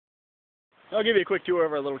I'll give you a quick tour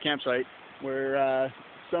of our little campsite. We're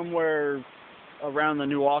somewhere around the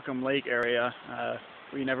Newaukum Lake area.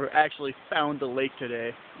 We never actually found the lake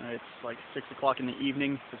today. It's like 6 o'clock in the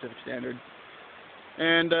evening, Pacific Standard.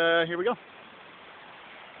 And here we go.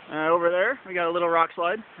 Over there, we got a little rock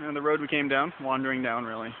slide, and the road we came down, wandering down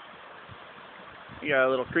really. We got a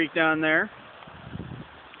little creek down there.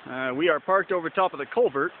 We are parked over top of the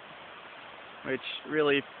culvert, which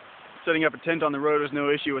really, setting up a tent on the road was no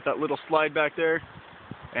issue with that little slide back there.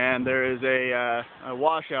 And there is a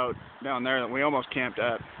washout down there that we almost camped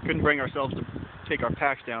at. Couldn't bring ourselves to take our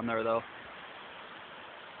packs down there though.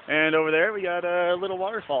 And over there we got a little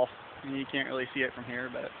waterfall. You can't really see it from here,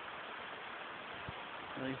 but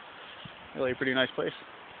really a pretty nice place.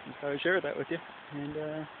 I thought I'd share that with you. And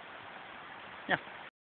yeah.